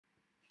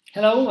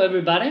Hello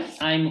everybody,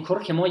 I'm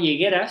Jorge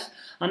Moya,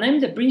 and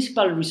I'm the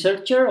principal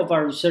researcher of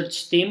our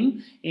research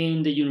team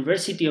in the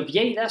University of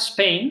Lleida,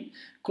 Spain,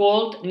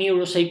 called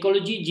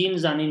Neuropsychology,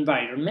 Genes and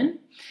Environment.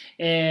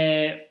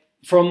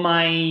 From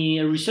my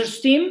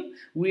research team,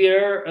 we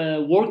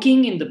are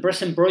working in the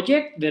present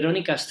project,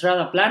 Verónica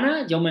Estrada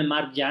Plana, Jaume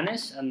Marc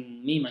Llanes,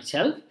 and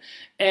myself.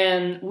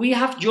 And we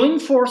have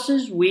joined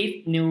forces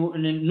with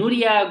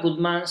Nuria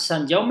Guzmán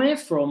San Jaume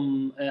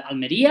from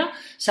Almería,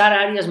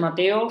 Sara Arias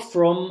Mateo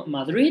from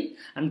Madrid,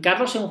 and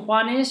Carlos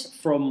Enjuanes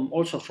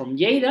also from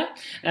Lleida.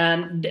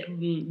 And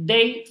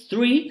they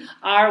three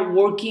are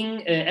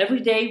working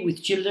every day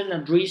with children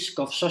at risk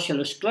of social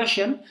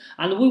exclusion,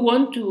 and we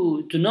want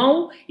to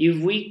know if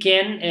we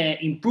can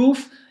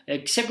improve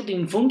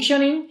executive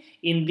functioning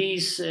in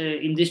these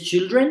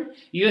children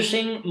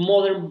using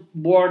modern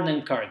board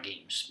and card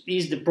games.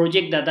 Is the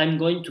project that I'm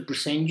going to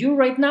present you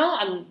right now,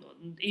 and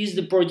is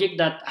the project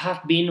that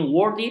have been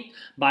awarded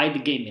by the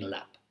Gaming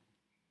Lab.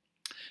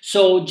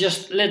 So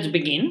just let's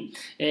begin.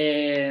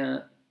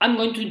 I'm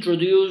going to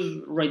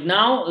introduce right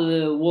now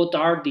what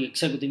are the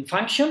executive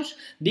functions.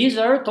 These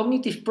are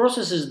cognitive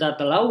processes that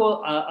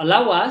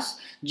allow us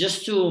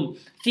just to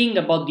think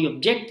about the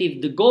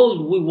objective, the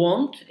goal we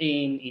want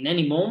in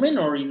any moment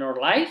or in our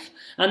life.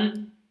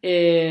 And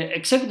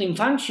executive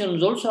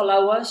functions also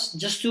allow us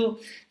just to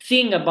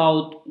think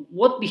about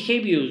what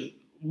behaviors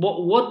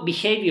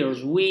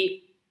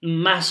we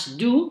must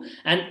do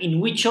and in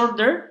which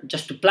order,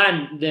 just to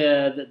plan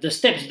the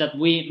steps that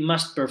we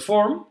must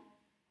perform,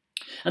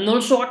 and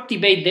also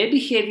activate the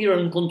behavior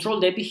and control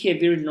the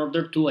behavior in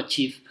order to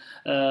achieve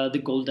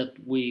the goal that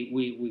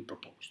we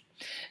proposed.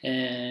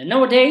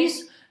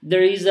 Nowadays,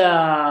 there is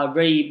a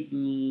very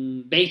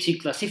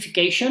basic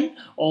classification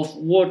of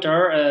what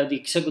are the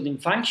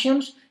executive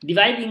functions,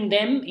 dividing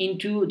them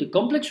into the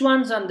complex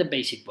ones and the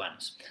basic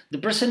ones. The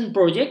present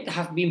project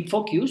has been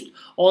focused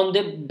on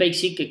the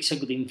basic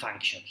executive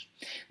functions.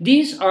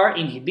 These are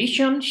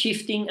inhibition,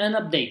 shifting, and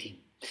updating.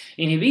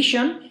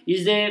 Inhibition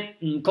is the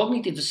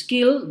cognitive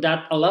skill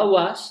that allows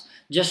us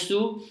just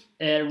to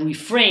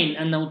refrain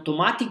an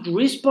automatic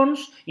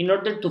response in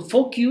order to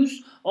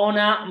focus on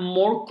a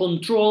more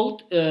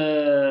controlled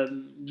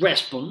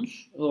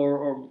response.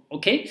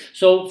 Okay,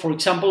 so for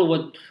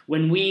example,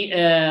 when we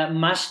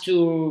must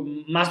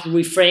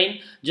refrain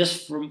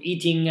just from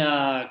eating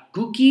a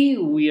cookie,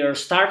 we are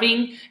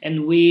starving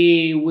and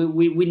we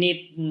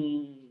need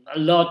a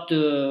lot.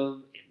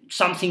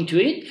 Something to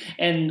eat,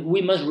 and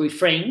we must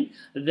refrain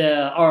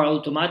our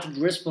automatic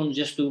response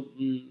just to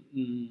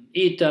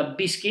eat a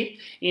biscuit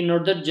in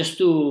order just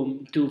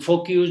to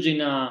focus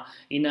in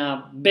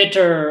a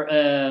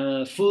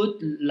better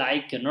food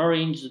like an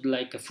orange,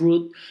 like a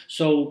fruit.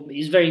 So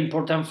it's very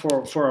important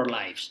for our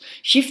lives.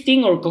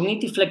 Shifting or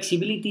cognitive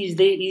flexibility is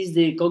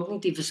the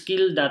cognitive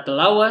skill that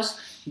allows us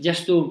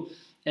just to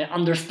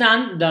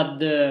understand that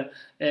the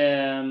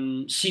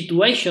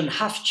situation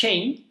have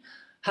changed.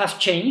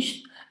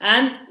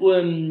 And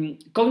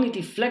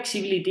cognitive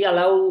flexibility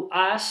allows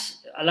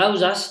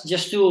us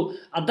just to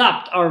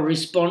adapt our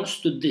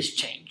response to this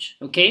change.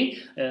 Okay,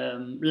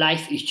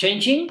 life is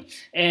changing,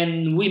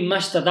 and we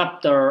must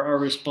adapt our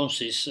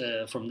responses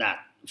from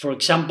that. For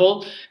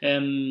example,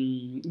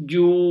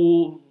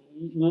 you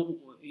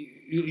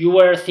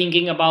were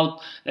thinking about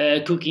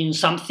cooking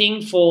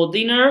something for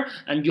dinner,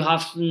 and you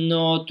have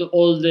not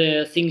all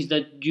the things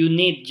that you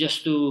need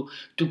just to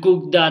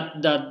cook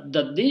that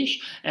dish,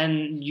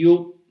 and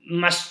you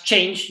must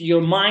change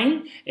your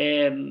mind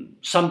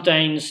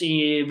sometimes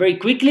very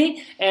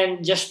quickly,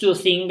 and just to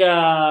think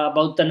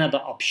about another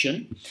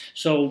option.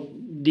 So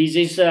this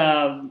is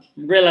a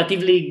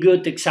relatively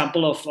good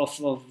example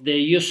of the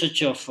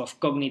usage of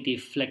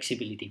cognitive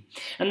flexibility.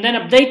 And then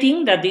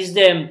updating, that is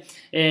the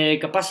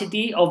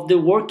capacity of the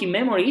working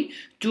memory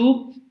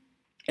to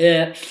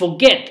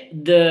forget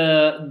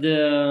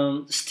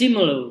the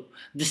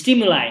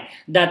stimuli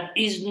that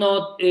is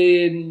not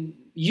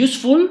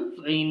useful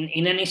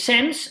in any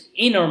sense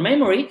in our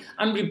memory,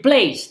 and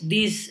replace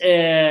this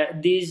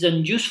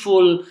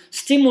unuseful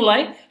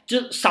stimuli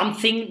to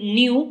something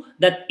new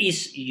that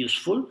is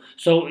useful.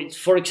 So it's,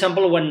 for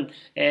example, when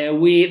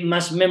we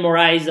must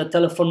memorize a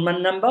telephone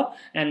number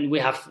and we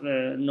have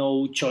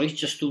no choice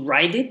just to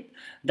write it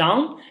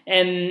down,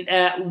 and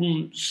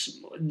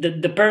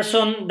the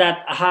person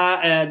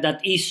that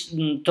is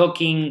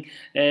talking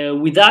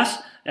with us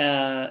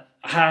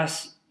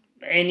has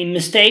any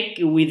mistake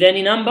with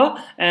any number,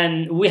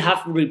 and we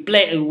have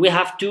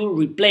to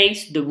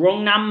replace the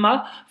wrong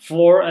number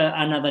for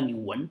another new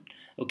one.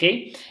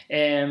 Okay,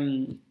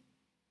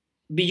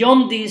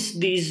 beyond these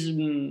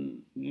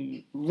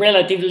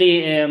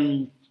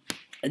relatively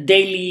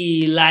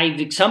daily life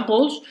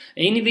examples,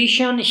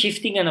 inhibition,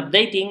 shifting, and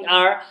updating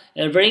are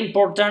very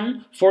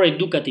important for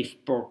educative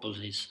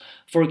purposes.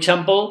 For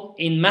example,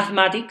 in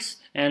mathematics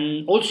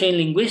and also in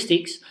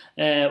linguistics,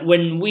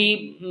 when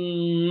we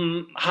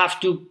have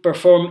to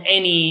perform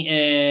any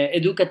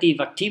educative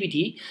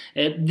activity,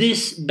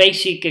 these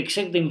basic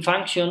executive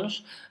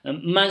functions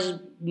must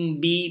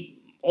be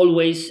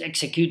always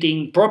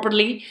executing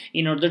properly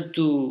in order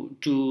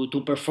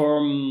to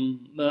perform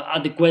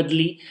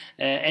adequately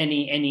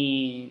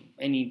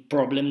any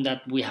problem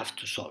that we have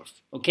to solve.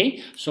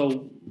 Okay,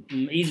 so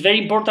it's very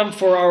important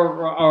for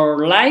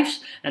our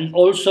lives and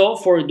also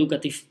for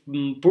educative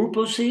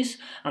purposes,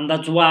 and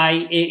that's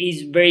why it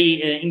is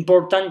very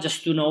important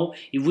just to know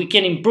if we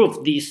can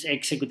improve these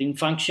executing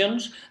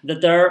functions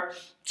that are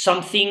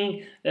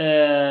something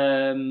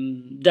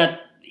that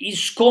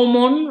is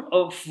common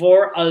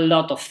for a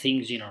lot of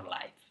things in our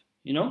life.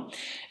 You know,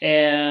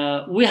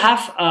 we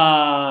have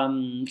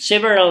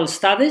several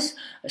studies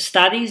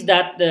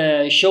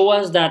that show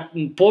us that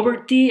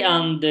poverty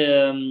and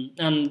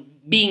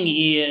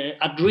being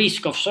at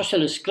risk of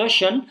social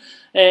exclusion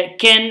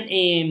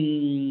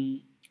can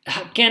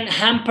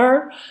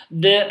hamper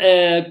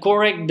the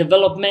correct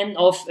development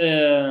of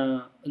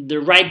the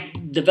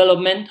right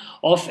development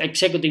of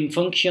executing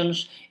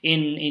functions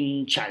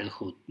in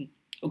childhood.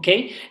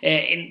 Okay,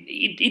 and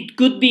it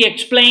could be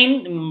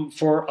explained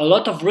for a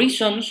lot of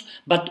reasons,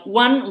 but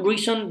one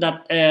reason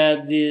that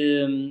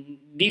the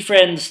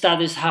different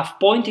studies have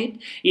pointed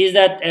is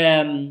that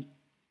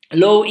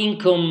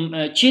low-income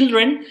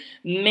children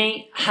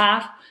may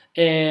have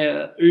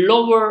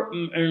lower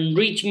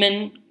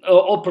enrichment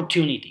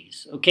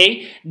opportunities.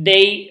 Okay,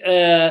 they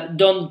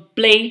don't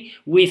play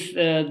with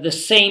the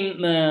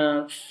same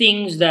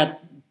things that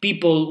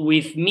people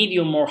with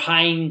medium or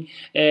high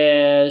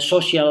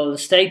social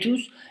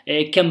status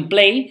can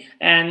play,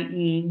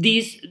 and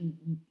this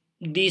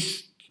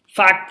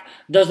fact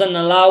doesn't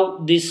allow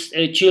these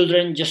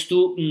children just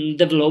to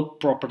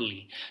develop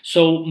properly.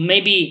 So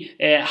maybe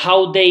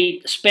how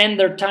they spend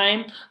their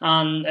time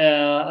and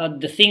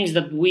the things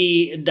that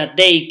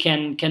they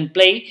can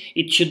play,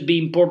 it should be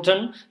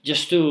important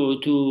just to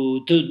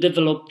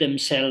develop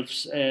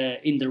themselves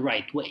in the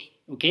right way.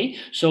 Okay,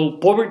 so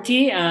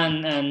poverty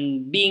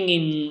and being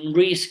in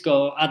risk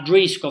at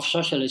risk of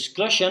social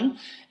exclusion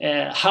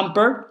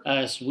hamper,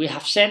 as we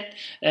have said,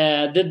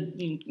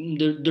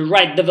 the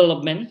right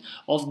development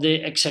of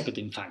the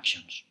executing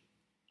functions.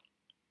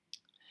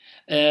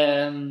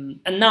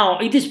 And now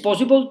it is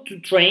possible to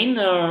train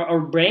our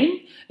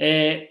brain.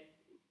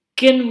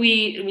 Can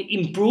we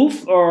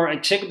improve our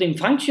executing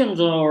functions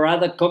or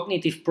other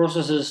cognitive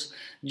processes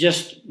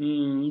just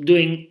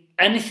doing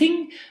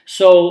anything?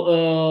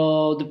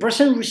 So the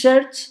present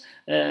research,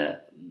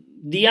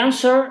 the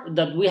answer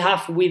that we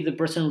have with the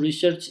present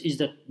research is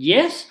that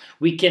yes,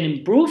 we can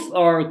improve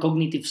our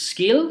cognitive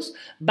skills,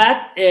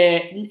 but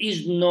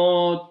it's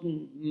not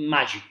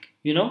magic.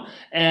 You know,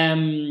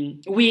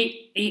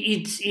 we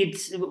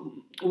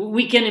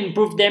can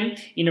improve them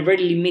in a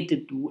very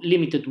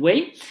limited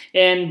way,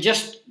 and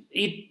just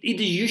it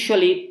is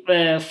usually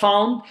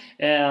found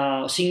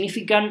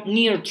significant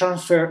near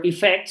transfer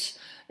effects.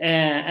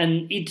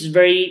 And it's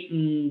very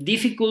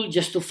difficult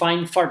just to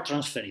find far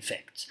transfer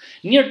effects.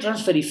 Near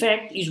transfer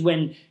effect is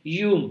when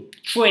you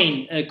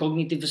train a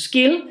cognitive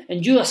skill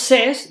and you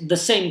assess the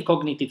same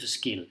cognitive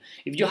skill.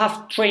 If you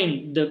have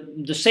trained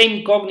the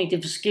same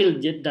cognitive skill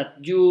that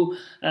you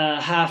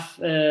have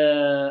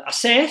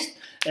assessed,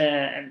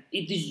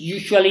 it is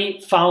usually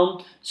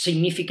found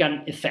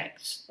significant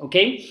effects.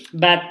 Okay,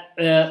 but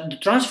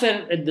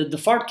the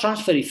far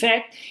transfer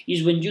effect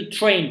is when you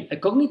train a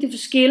cognitive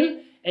skill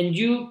and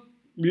you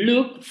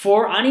look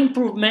for an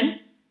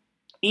improvement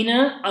in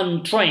a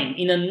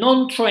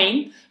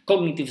non-trained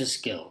cognitive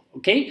skill.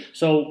 Okay,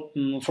 so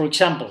for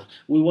example,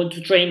 we want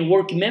to train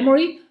working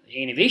memory,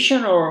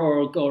 inhibition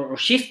or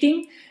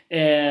shifting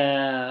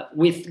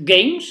with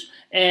games,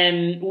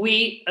 and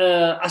we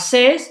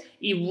assess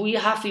if we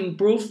have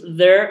improved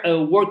their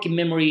working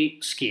memory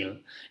skill.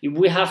 If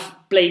we have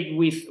played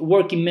with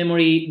working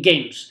memory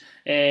games,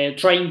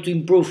 trying to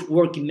improve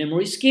working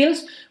memory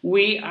skills,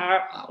 we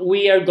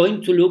are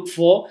going to look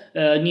for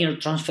near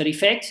transfer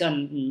effects,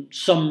 and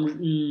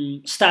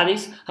some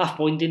studies have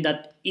pointed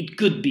that it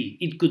could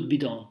be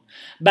done.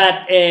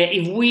 But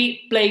if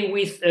we play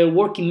with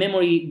working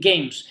memory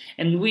games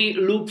and we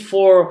look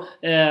for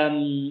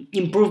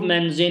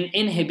improvements in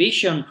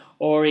inhibition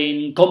or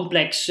in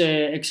complex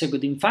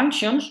executing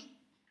functions,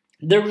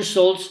 the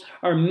results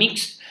are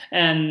mixed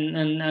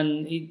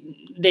and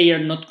they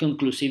are not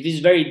conclusive. It's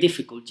very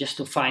difficult just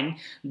to find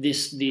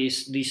this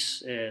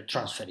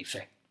transfer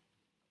effect.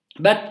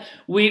 But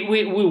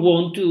we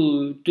want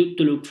to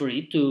look for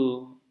it,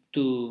 to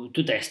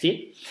test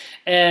it.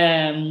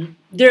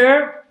 There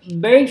are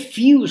very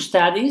few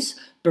studies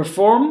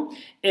performed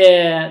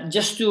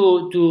just to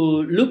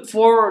look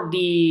for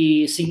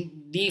the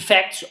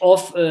effects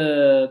of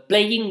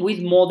playing with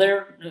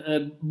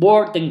modern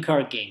board and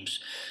card games.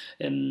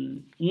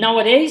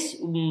 Nowadays,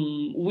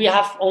 we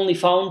have only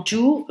found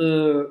two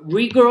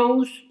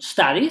rigorous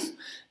studies.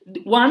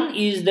 One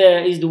is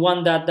the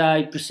one that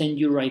I present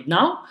you right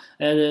now,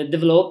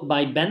 developed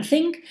by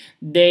Benthing.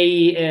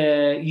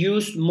 They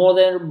used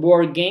modern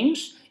board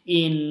games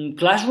in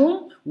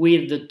classroom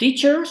with the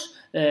teachers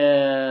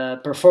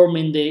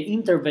performing the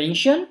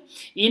intervention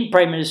in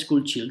primary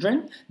school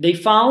children. They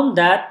found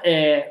that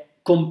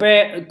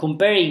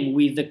comparing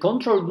with the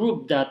control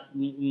group that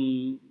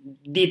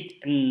did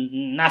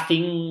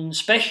nothing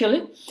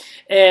specially,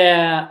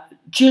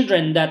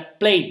 children that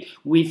played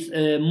with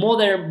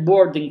modern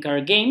board and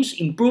card games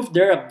improved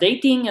their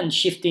updating and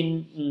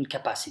shifting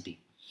capacity.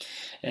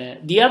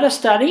 The other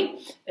study,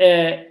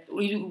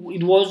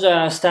 it was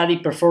a study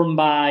performed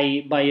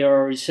by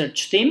our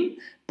research team,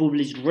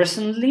 published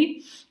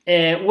recently,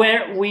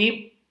 where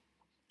we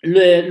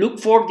look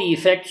for the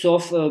effects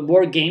of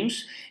board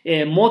games,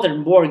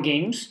 modern board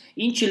games,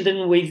 in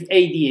children with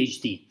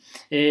ADHD.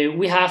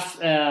 We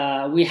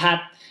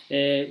had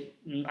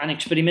an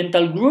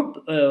experimental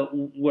group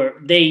where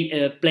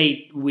they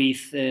played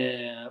with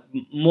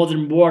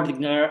modern board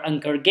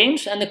and card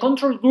games, and a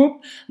control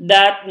group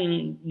that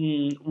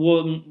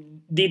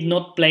did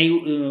not play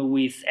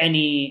with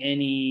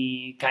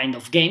any kind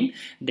of game.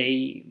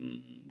 They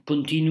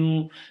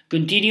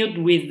continued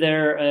with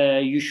their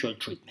usual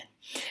treatment.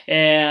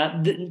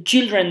 The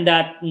children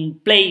that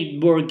played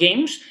board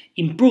games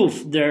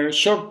improved their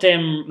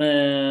short-term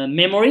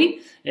memory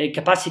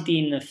capacity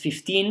in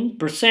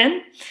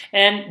 15%,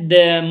 and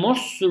the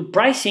most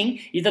surprising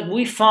is that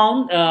we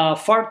found a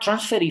far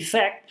transfer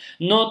effect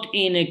not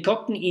in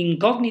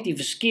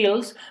cognitive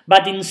skills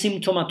but in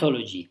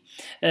symptomatology.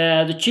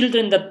 The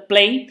children that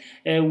play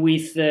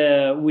with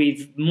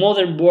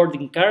modern board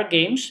and card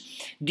games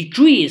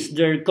decreased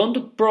their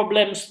conduct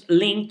problems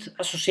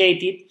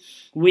associated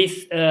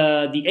with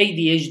the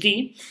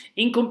ADHD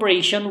in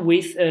comparison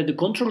with the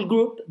control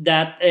group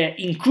that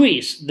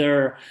increased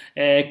their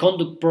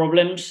conduct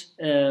problems,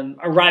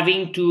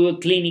 arriving to a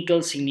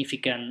clinical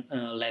significant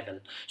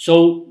level.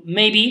 So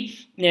maybe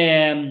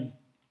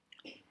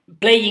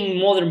playing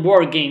modern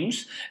board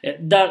games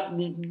that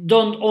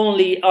don't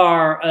only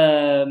are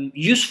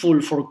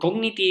useful for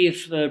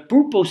cognitive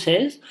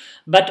purposes,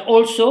 but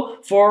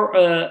also for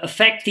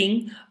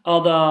affecting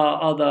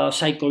other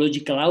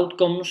psychological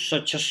outcomes,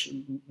 such as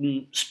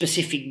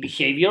specific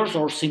behaviors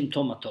or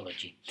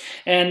symptomatology.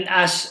 And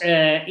as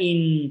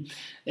in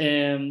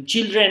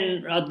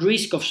children at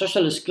risk of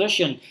social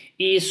exclusion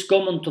is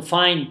common to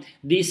find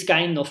these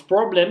kind of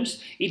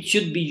problems, it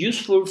should be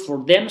useful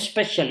for them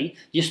especially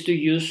just to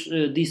use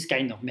this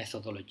kind of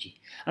methodology.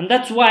 And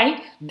that's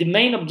why the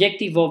main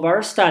objective of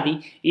our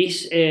study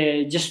is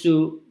just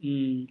to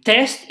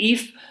test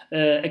if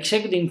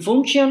executive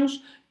functions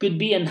could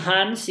be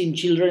enhanced in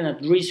children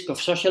at risk of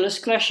social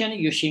exclusion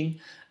using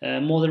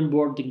modern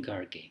board and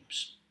card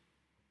games.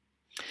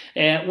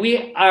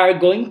 We are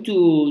going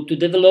to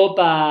develop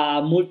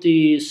a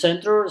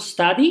multi-center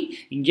study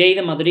in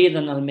Lleida, Madrid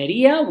and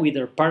Almería with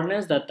our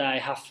partners that I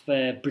have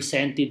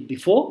presented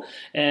before.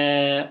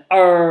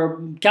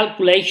 Our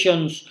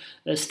calculations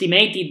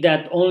estimated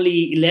that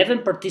only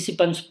 11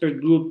 participants per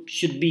group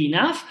should be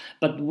enough,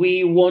 but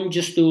we want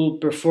just to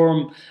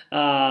perform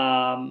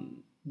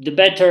the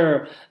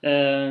better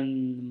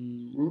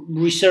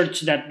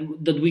research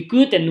that we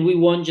could, and we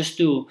want just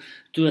to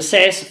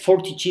assess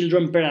 40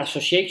 children per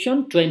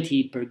association,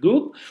 20 per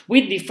group,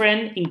 with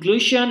different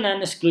inclusion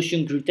and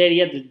exclusion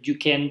criteria that you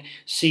can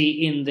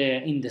see in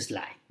the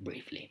slide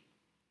briefly.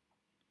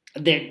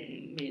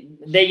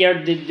 They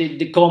are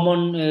the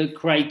common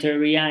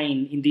criteria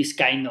in this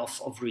kind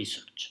of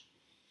research.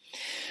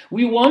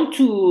 We want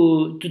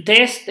to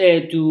test,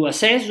 to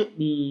assess,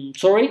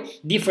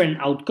 different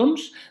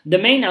outcomes. The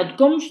main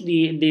outcomes,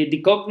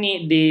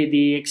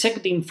 the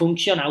executive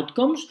function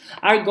outcomes,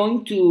 are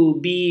going to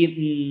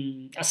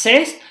be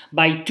assessed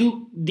by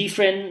two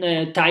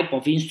different type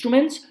of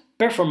instruments: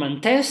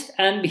 performance test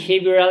and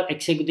behavioral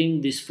executive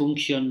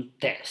dysfunction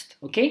test.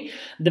 Okay,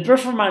 the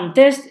performance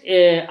tests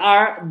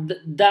are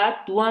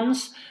that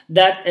ones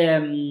that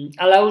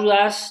allows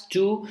us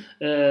to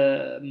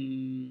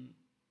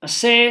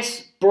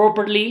assess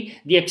properly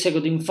the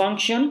executive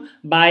function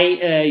by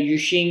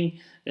using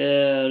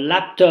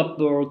laptop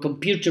or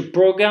computer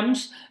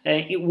programs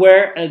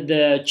where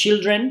the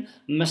children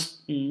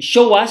must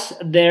show us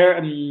their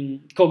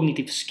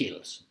cognitive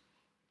skills.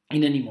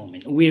 In any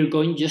moment, we're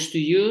going just to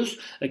use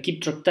a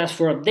keep track task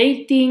for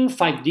updating,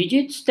 5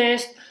 digits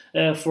test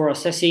for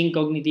assessing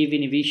cognitive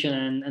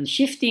inhibition and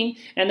shifting,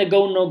 and a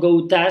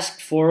go-no-go task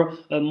for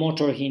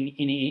motor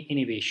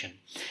inhibition.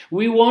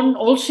 We want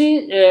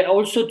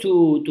also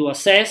to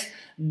assess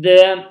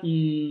the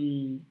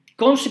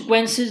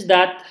consequences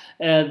that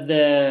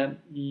the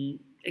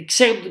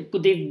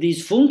executive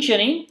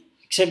dysfunctioning.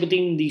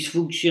 Executive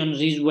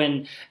dysfunctions is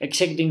when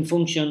executive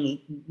function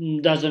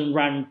doesn't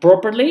run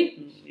properly,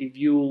 if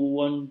you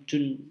want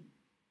to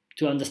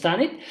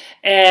understand it.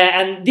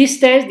 And this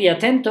test, the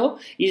Atento,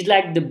 is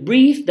like the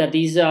brief that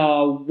is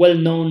a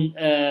well-known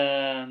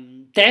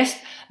test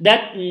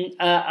that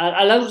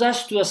allows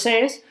us to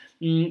assess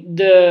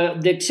the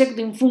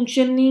executive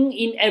functioning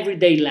in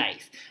everyday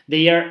life.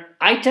 They are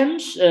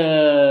items,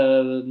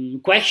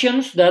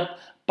 questions that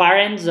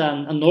parents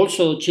and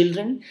also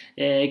children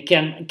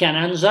can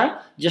answer,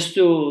 just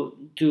to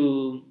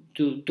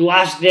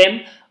ask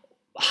them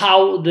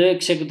how the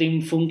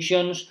executive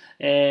functions,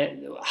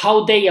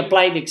 how they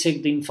apply the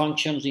executive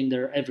functions in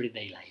their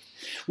everyday life.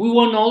 We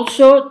want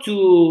also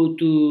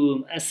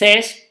to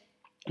assess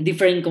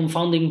different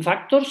confounding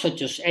factors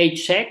such as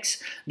age,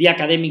 sex, the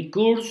academic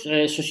course,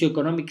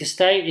 socioeconomic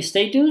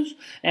status,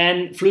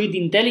 and fluid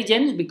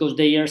intelligence, because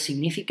they are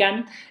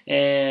significant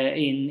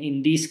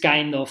in this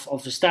kind of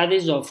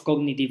studies of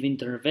cognitive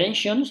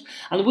interventions.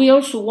 And we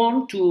also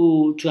want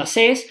to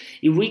assess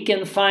if we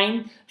can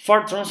find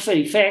far transfer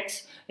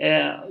effects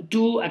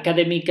to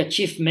academic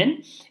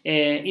achievement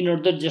in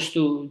order just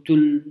to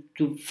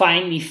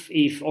find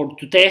if or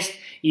to test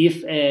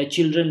if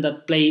children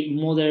that play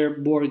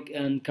modern board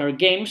and card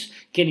games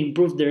can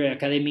improve their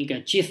academic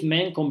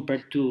achievement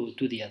compared to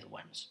the other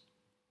ones.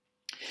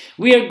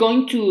 We are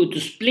going to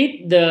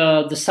split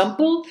the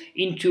sample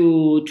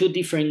into two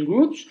different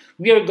groups.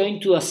 We are going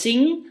to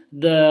assign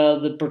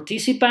the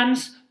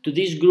participants to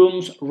these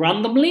groups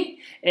randomly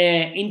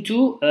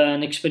into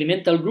an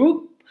experimental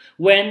group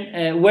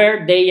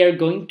where they are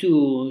going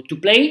to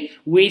play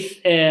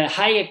with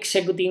high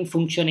executive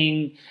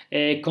functioning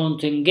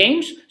content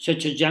games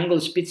such as Jungle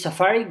Speed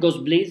Safari,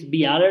 Ghost Blitz,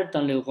 Be Alert,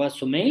 and Le Roi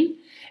Sommeil,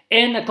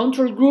 and a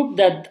control group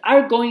that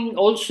are going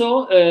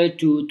also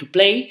to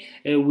play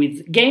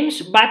with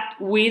games but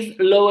with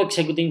low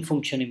executive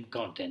functioning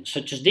content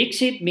such as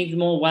Dixit,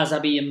 Mixmo,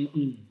 Wasabi,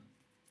 and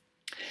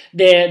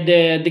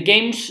The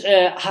games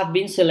have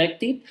been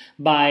selected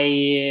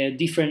by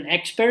different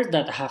experts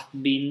that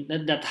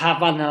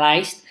have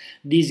analyzed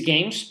these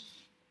games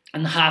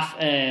and have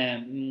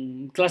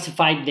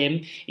classified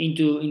them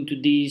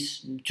into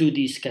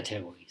these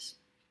categories.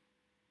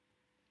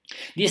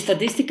 The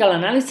statistical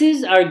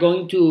analysis are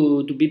going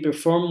to be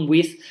performed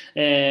with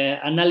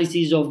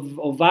analysis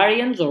of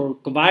variance or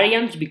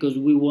covariance, because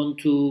we want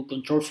to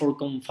control for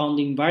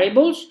confounding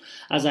variables,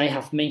 as I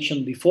have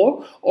mentioned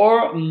before,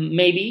 or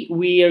maybe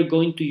we are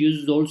going to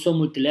use also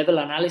multi-level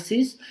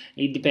analysis.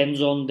 It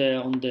depends on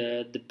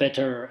the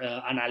better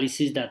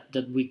analysis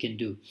that we can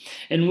do.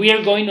 And we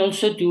are going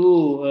also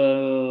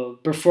to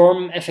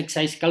perform effect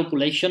size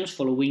calculations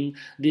following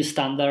the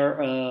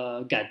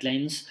standard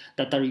guidelines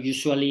that are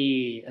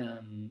usually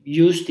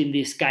used in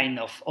this kind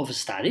of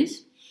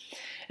studies.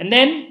 And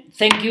then,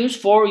 thank you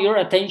for your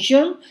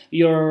attention.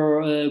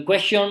 Your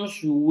questions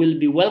will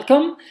be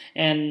welcome,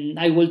 and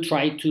I will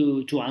try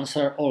to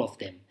answer all of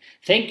them.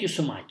 Thank you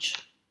so much.